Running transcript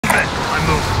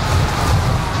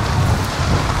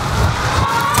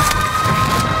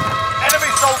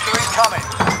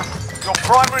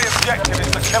objective is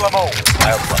to kill them all.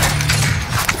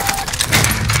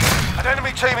 An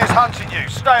enemy team is hunting you.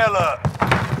 Stay alert.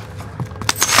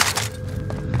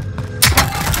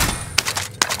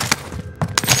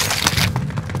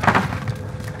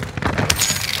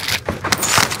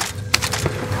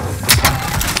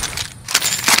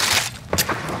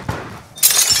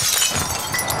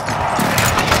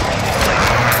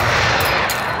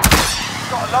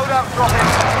 Got a loadout drop in.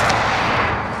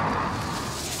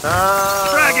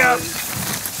 Frag out.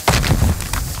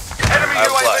 Enemy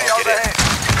UAV overhead.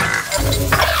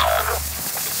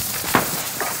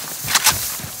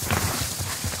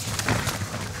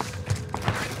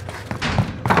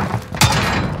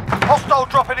 Hostile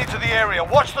dropping into the area.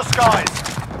 Watch the skies.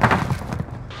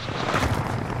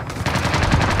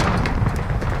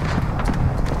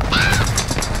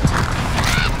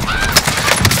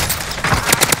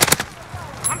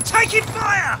 I'm taking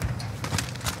fire!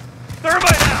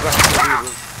 Thermite out!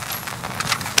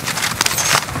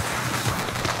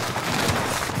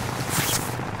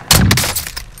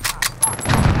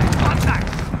 Contact!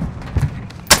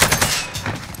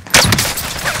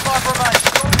 5 remain.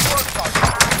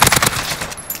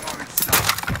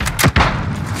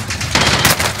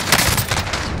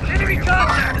 Enemy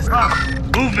contact!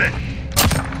 Move it!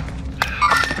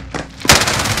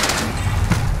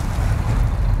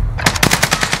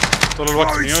 طول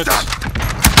الوقت ميوت.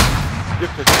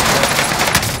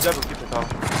 جابوا كيف ترى.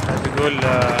 بيقول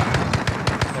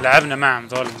لعبنا معهم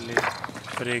ذول اللي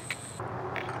فريق.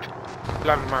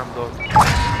 لعبنا معهم دول.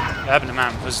 لعبنا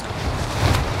معهم فزنا.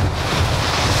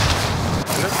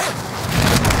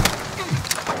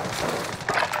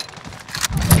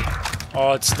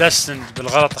 اوه اتس ديستند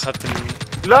بالغلط اخذت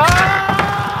لا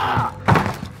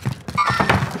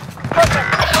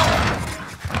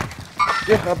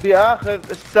يا اخي ابي اخذ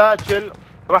الساتشل،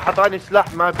 راح اعطاني سلاح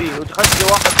ما بيه ودخلت لي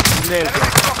واحد اثنين.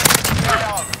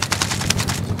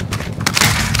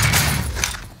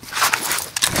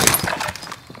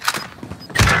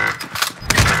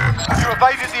 You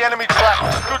evaded the enemy trap.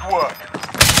 Good work.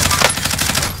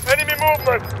 Enemy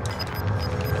movement.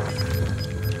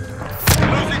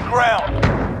 Losing ground.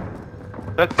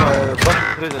 بس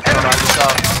فريزر ترى على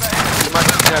اليسار اللي ما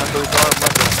تستطيع تسوي ثواب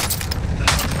مثلا.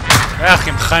 يا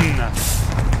اخي مخنف.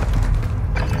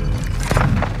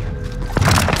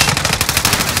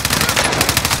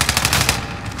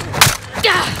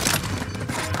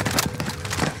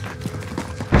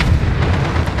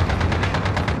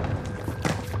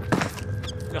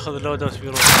 ياخذ اللود اوت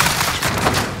بيروح.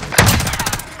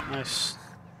 نايس.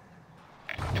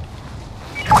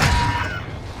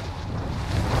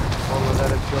 والله لا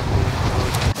تشوف.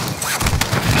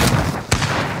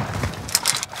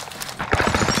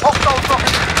 Hostile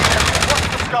dropping. Watch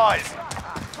the skies.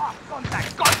 Contact!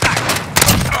 Contact!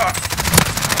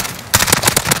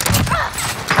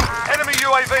 Enemy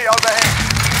UAV overhead.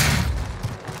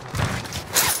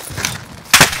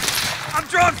 I'm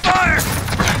drawing fire!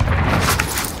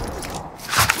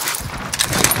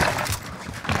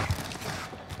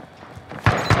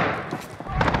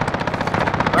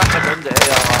 واحد عنده ايه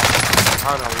يا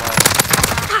سبحان الله.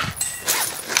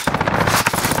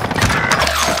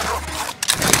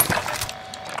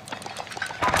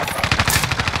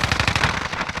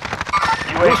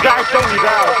 ايش قاعد تسوي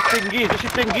ذا؟ تنقيز ايش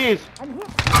التنقيز؟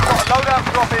 Loadout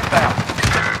drop inbound.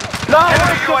 لا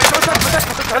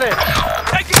بس عليه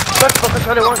بس بخش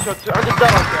عليه وان شوت عند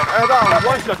الدرج هذا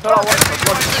وان شوت ترى وان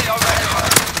شوت.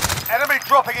 Enemy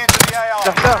dropping into the AR.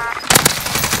 تحته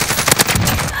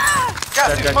Gas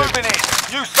is moving in.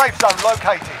 New safe zone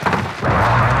located.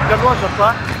 كان وان شوت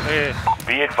صح؟ ايه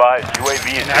Be advised, UAV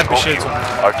is نعبي bingo شيلز fuel.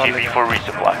 RTV for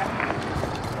resupply.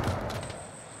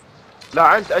 لا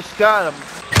عند اشكال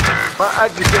ما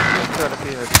ادري كيف نختار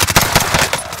فيها.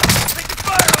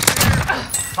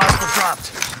 Hostile dropped.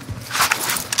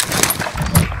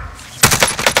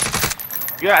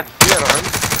 قاعد كثير عند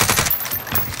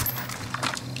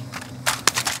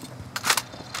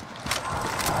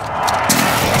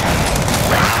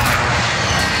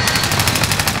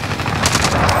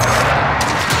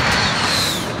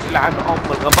لعن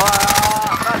ام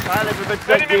الغباء. خاش علي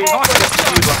ببدل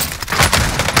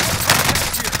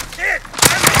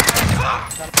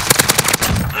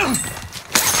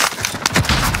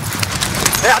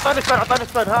ايه اعطاني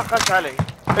سبان ها خاش علي.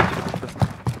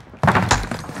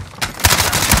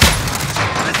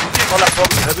 طلع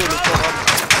فوقي هذول الصور.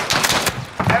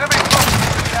 Enemy dropping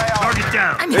into the AR. Target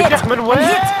down. I'm يا hit. شيخ من I'm وين؟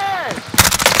 hit.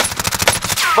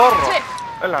 برا.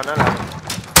 العن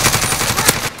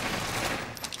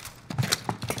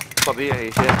طبيعي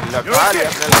يا شيخ. لا تعال يا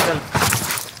ابن الكلب.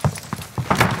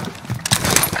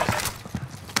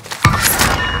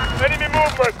 Enemy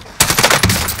movement.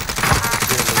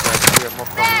 طبيعي مو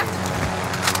طبيعي.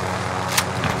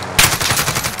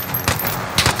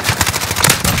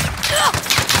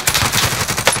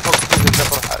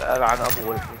 العن ابو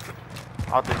ولد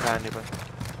عطني ثاني بس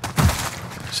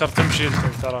صرت تمشي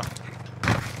ترى.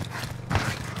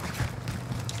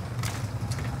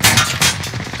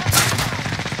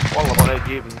 والله بغى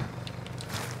يجيبني.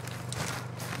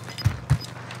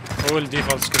 هو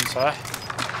الديفولت سكن صح؟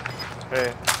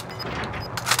 ايه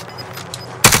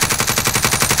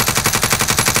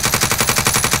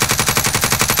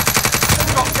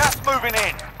Got gas moving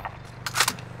in.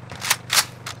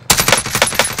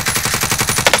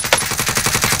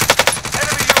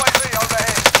 Enemy UAV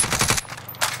overhead.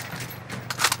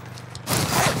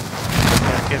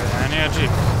 كذا يعني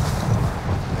اجيك.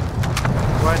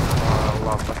 وين؟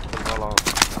 الله فتح الغلط.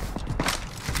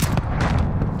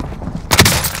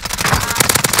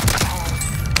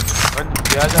 عندك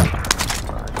زيادة؟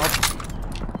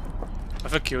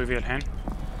 افك يو في الحين.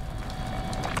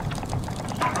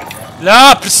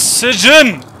 لا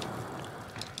بالسجن.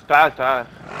 تعال تعال.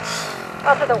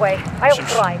 Out of the way. I will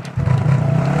drive.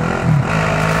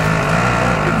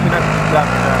 جبت نفس السلاح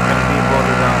عندي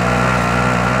بورد.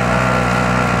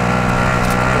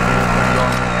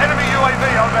 Enemy UAV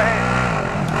overhead.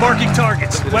 Marking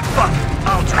targets. What fuck?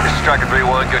 I'll try. This is Striker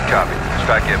 3-1, good copy.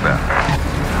 Strike inbound.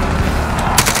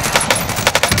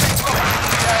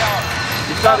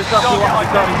 يسار يسار في واحد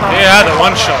يسار يسار. ايه هذا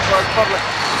وان شوت.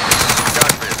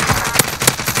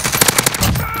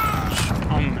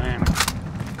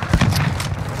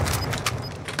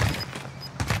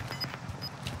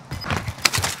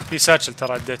 في ساتشل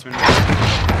ترى عديت منه.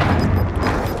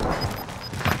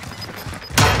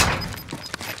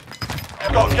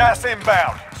 Got gas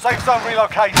inbound. Safe zone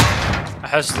relocated.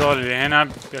 احس ذول اللي هنا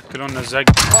بياكلون الزق.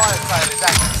 Fire sale is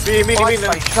active. في يمين يمين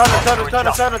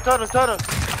تانل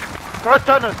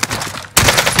تانل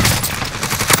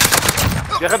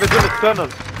يا اخي بدون التانل.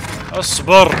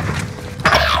 اصبر.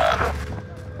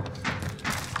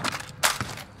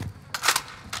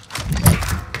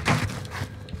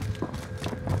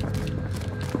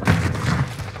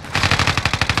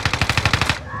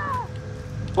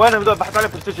 وينهم ذول؟ بحث عليه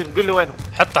برستيشن قول لي وينهم.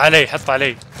 حط علي حط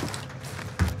علي.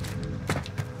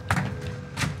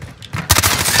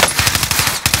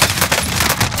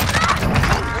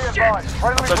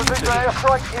 Friendly precision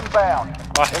airstrike inbound.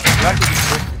 واحد. لا تجي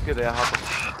كذا يا هاطل.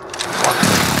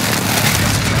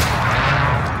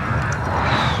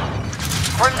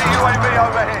 Friendly UAV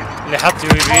overhead. اللي حط يو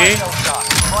في.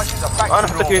 انا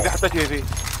حطيت يدي حطيت يدي.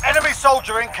 Enemy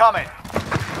soldier incoming.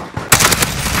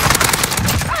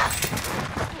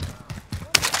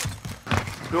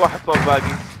 في واحد فوق باقي.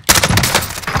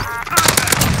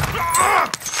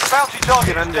 Bounty target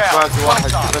يمكن is عندك down. باقي واحد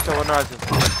Well done. بس هو نازل.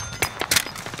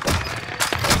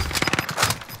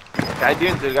 قاعد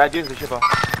ينزل شوفه.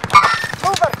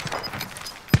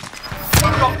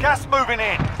 Got gas moving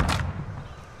in.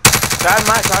 تعال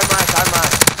معي.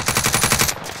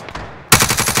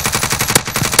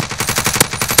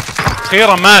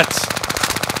 اخيرا مات.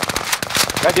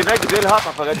 قاعد ينقي زي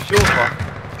الهطفة قاعد يشوفه.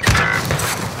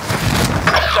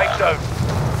 Safe zone.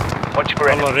 Watch for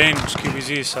والله enemy. رينج كيو بي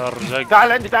زي صار زق.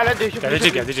 تعال عندي شوف.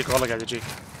 قاعد يجيك والله قاعد يجيك.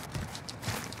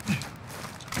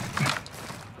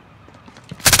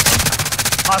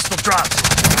 Hostile drops.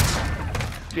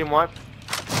 تيم وايب.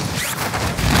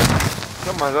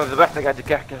 ثم هذا ذبحنا قاعد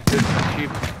يكحكح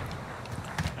شيب.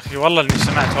 اخي والله اني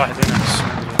سمعت واحد هنا بس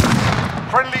ما ادري.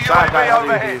 Friendly تعال UAV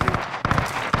overhead.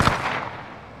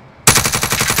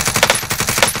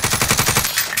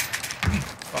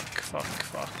 فك.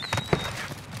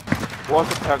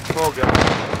 واثق حق فوقه.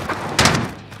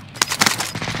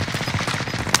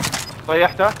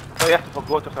 طيحته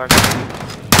فوق ووتر ثاني.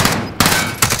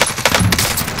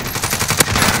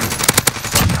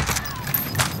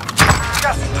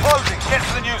 Gas is closing. Get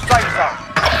to the new safe zone.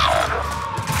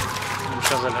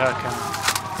 مشغل هاك.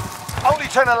 Only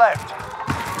 10 are left.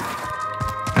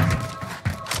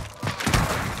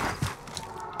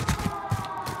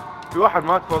 في واحد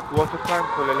مات فوق ووتر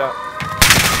تانك ولا لا؟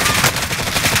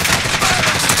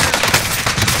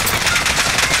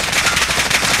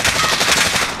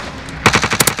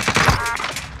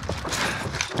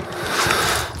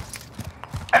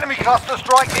 Enemy cluster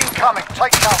strike incoming.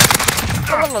 Take cover.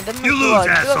 You lose,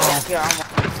 asshole.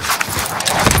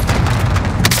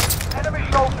 Enemy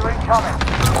soldier incoming.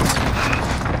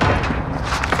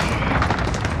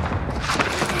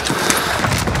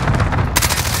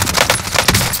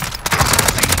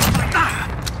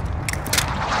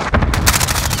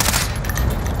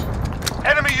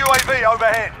 Enemy UAV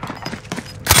overhead.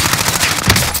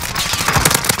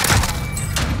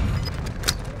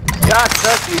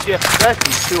 ذاتي يا شيخ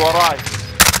ذاتي في وراي.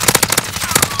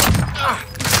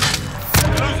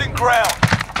 Losing ground.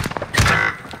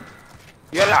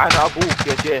 يلعن ابوك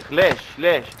يا شيخ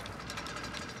ليش؟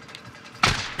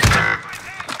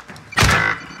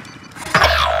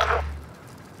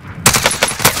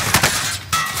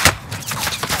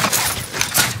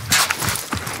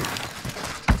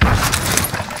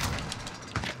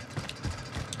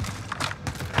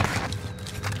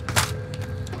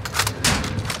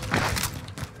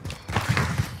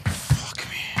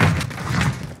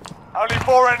 Only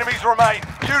 4 enemies remain.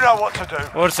 You know what to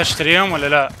do. ورث اشتريهم ولا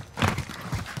لا؟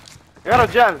 يا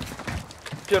رجال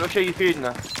ترى شيء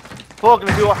يفيدنا.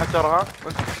 فوقنا في واحد ترى ها.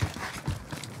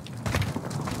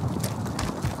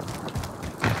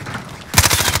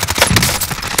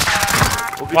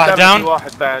 واحد داون. في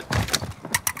واحد بعد.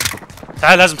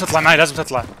 تعال لازم تطلع معي لازم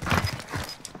تطلع.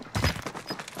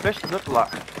 ليش نطلع؟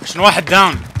 عشان واحد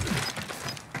داون.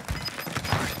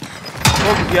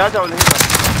 فوق زيادة ولا هنا؟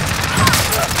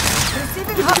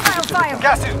 Receiving hostile fire.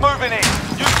 Gas is moving in.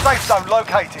 New safe zone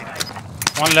located.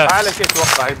 One left. على كيف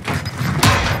توقع انت؟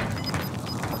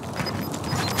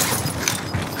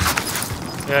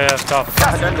 Yeah, stop.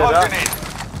 Gas is عندنا closing ذا. in.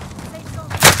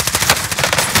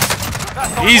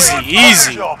 That's the Easy, way.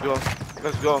 easy. Job.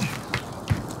 Let's go.